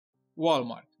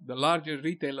Walmart, the largest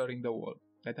retailer in the world,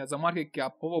 that has a market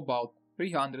cap of about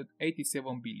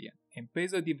 387 billion and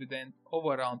pays a dividend of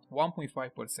around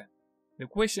 1.5%. The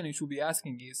question you should be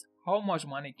asking is, how much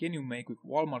money can you make with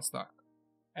Walmart stock?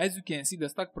 As you can see, the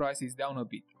stock price is down a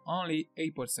bit, only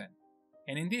 8%.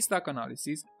 And in this stock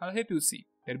analysis, I'll help you see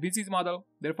their business model,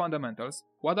 their fundamentals,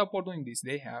 what opportunities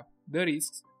they have, the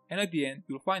risks, and at the end,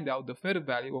 you'll find out the fair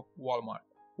value of Walmart,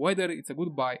 whether it's a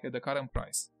good buy at the current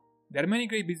price. There are many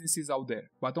great businesses out there,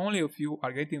 but only a few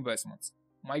are great investments.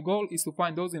 My goal is to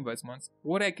find those investments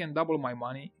where I can double my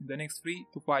money in the next 3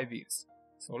 to 5 years.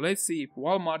 So let's see if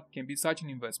Walmart can be such an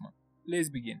investment. Let's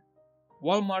begin.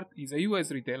 Walmart is a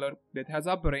US retailer that has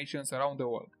operations around the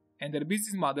world, and their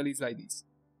business model is like this.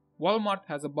 Walmart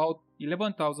has about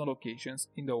 11,000 locations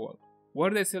in the world,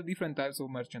 where they sell different types of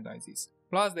merchandises,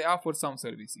 plus they offer some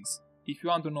services. If you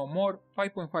want to know more,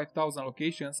 5,500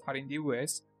 locations are in the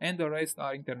US and the rest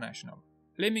are international.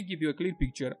 Let me give you a clear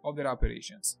picture of their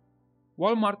operations.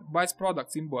 Walmart buys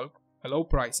products in bulk at low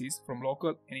prices from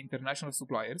local and international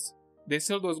suppliers. They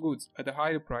sell those goods at a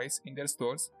higher price in their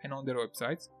stores and on their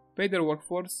websites, pay their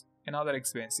workforce and other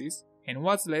expenses, and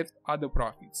what's left are the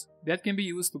profits. That can be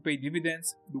used to pay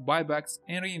dividends, do buybacks,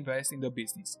 and reinvest in the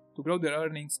business to grow their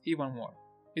earnings even more.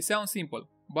 It sounds simple,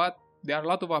 but there are a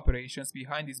lot of operations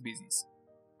behind this business.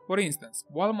 For instance,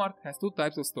 Walmart has two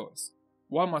types of stores.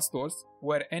 Walmart stores,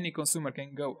 where any consumer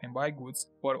can go and buy goods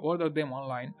or order them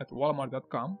online at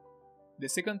walmart.com. The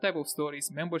second type of store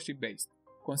is membership-based.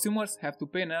 Consumers have to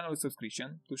pay an annual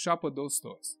subscription to shop at those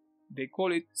stores. They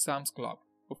call it Sam's Club.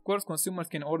 Of course, consumers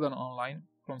can order online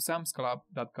from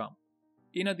samsclub.com.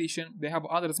 In addition, they have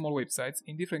other small websites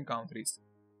in different countries.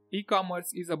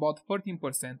 E-commerce is about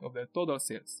 13% of their total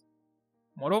sales.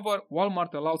 Moreover,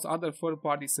 Walmart allows other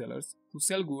third-party sellers to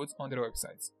sell goods on their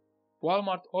websites.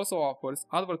 Walmart also offers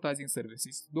advertising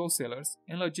services to those sellers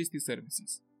and logistics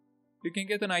services. You can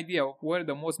get an idea of where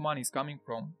the most money is coming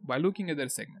from by looking at their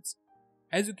segments.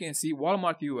 As you can see,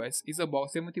 Walmart US is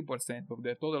about 70% of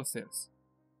their total sales,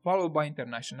 followed by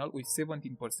International with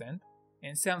 17%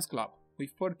 and Sam's Club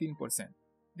with 14%.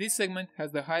 This segment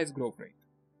has the highest growth rate,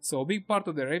 so a big part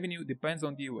of the revenue depends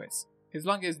on the US. As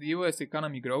long as the US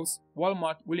economy grows,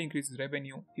 Walmart will increase its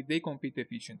revenue if they compete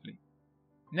efficiently.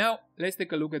 Now, let's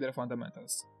take a look at their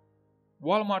fundamentals.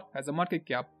 Walmart has a market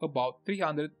cap about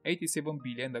 387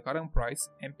 billion the current price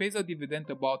and pays a dividend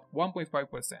about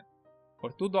 1.5%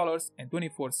 or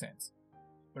 $2.24.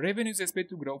 Revenue is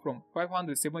expected to grow from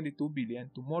 572 billion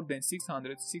to more than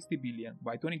 660 billion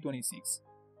by 2026.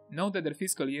 Note that their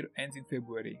fiscal year ends in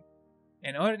February.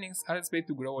 And earnings are expected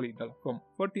to grow a little, from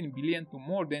 14 billion to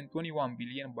more than 21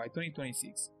 billion by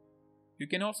 2026. You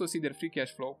can also see their free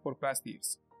cash flow for past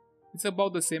years. It's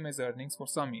about the same as earnings for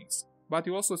some years, but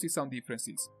you also see some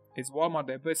differences, as Walmart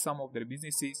divests some of their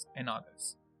businesses and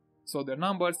others. So their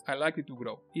numbers are likely to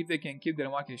grow if they can keep their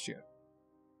market share.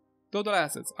 Total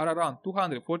assets are around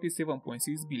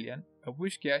 247.6 billion, of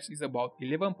which cash is about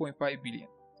 11.5 billion.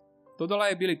 Total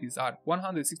liabilities are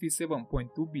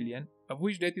 167.2 billion, of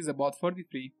which debt is about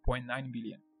 33.9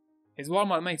 billion. As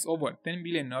Walmart makes over 10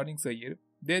 billion in earnings a year,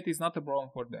 debt is not a problem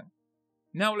for them.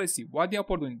 Now let's see what the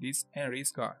opportunities and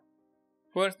risks are.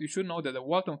 First, you should know that the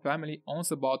Walton family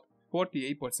owns about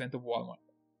 48% of Walmart.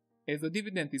 As the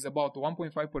dividend is about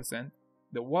 1.5%,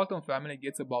 the Walton family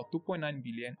gets about 2.9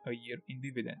 billion a year in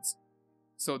dividends.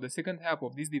 So the second half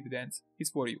of these dividends is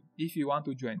for you, if you want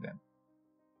to join them.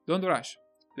 Don't rush.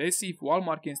 Let's see if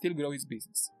Walmart can still grow its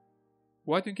business.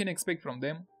 What you can expect from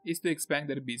them is to expand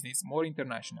their business more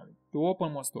internationally, to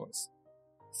open more stores.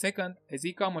 Second, as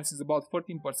e-commerce is about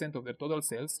 14% of their total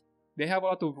sales, they have a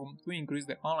lot of room to increase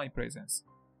their online presence.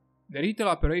 The retail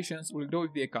operations will grow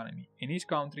with the economy in each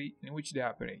country in which they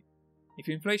operate. If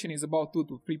inflation is about 2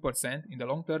 to 3% in the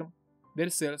long term, their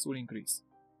sales will increase.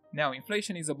 Now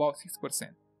inflation is about 6%.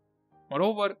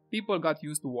 Moreover, people got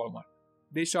used to Walmart.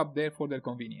 They shop there for their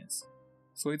convenience.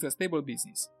 So it's a stable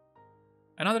business.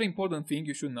 Another important thing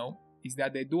you should know is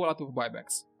that they do a lot of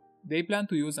buybacks. They plan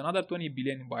to use another 20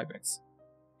 billion in buybacks.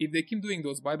 If they keep doing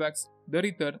those buybacks, the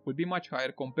return will be much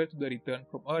higher compared to the return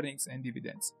from earnings and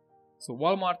dividends. So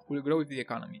Walmart will grow with the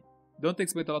economy. Don't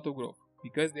expect a lot of growth,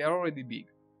 because they are already big.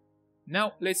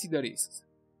 Now let's see the risks.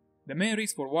 The main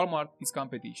risk for Walmart is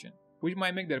competition, which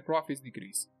might make their profits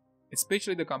decrease,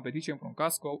 especially the competition from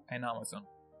Costco and Amazon.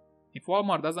 If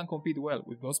Walmart doesn't compete well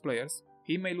with those players,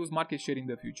 he may lose market share in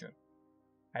the future.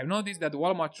 I've noticed that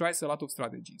Walmart tries a lot of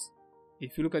strategies.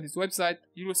 If you look at its website,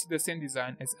 you will see the same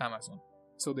design as Amazon,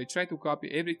 so they try to copy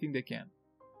everything they can.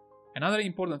 Another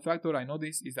important factor I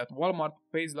noticed is that Walmart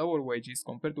pays lower wages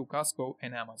compared to Costco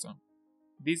and Amazon.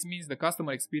 This means the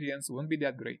customer experience won't be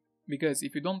that great, Because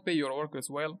if you don't pay your workers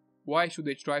well, why should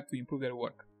they strive to improve their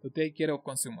work, to take care of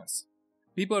consumers?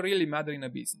 People really matter in a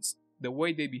business, the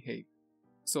way they behave.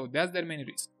 So that's their main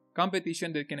risk,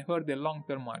 competition that can hurt their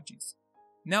long-term margins.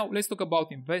 Now let's talk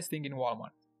about investing in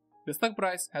Walmart. The stock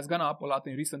price has gone up a lot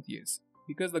in recent years,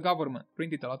 because the government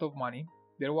printed a lot of money,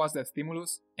 there was that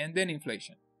stimulus, and then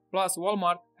inflation. Plus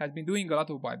Walmart has been doing a lot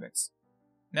of buybacks.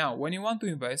 Now, when you want to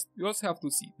invest, you also have to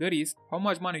see the risk, how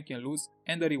much money you can lose,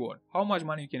 and the reward, how much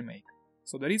money you can make.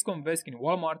 So the risk of investing in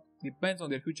Walmart depends on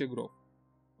their future growth.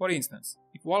 For instance,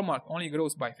 if Walmart only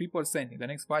grows by 3% in the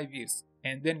next 5 years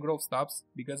and then growth stops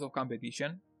because of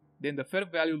competition, then the fair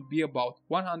value will be about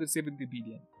 170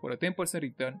 billion for a 10%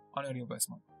 return on your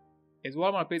investment. As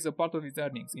Walmart pays a part of its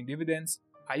earnings in dividends,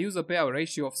 I use a payout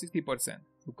ratio of 60%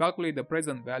 to calculate the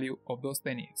present value of those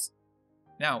 10 years.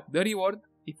 Now, the reward,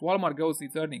 if Walmart grows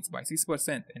its earnings by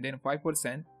 6% and then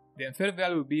 5%, then fair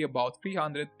value will be about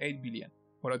 308 billion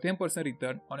for a 10%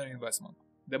 return on your investment.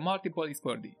 The multiple is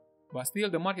 30, but still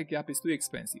the market cap is too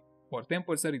expensive for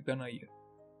 10% return a year.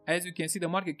 As you can see, the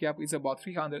market cap is about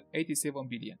 387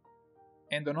 billion.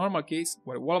 In the normal case,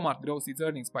 where Walmart grows its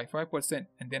earnings by 5%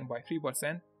 and then by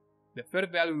 3%, the fair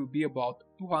value will be about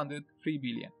 203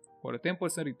 billion for a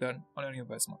 10% return on your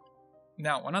investment.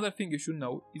 Now, another thing you should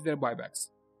know is their buybacks,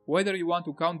 whether you want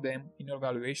to count them in your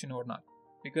valuation or not,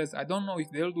 because I don't know if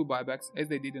they'll do buybacks as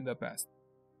they did in the past.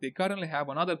 They currently have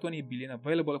another 20 billion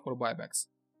available for buybacks.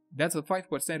 That's a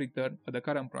 5% return at the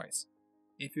current price.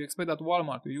 If you expect that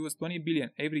Walmart to use 20 billion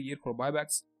every year for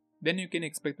buybacks, then you can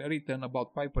expect a return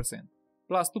about 5%,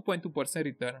 plus 2.2%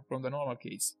 return from the normal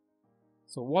case.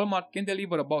 So Walmart can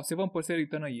deliver about 7%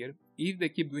 return a year if they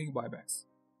keep doing buybacks.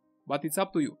 But it's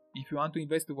up to you if you want to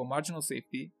invest with a marginal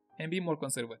safety and be more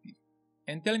conservative.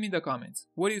 And tell me in the comments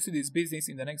where you see this business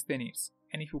in the next 10 years.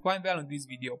 And if you find value in this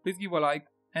video, please give a like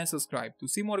and subscribe to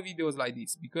see more videos like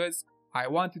this because I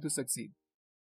want you to succeed.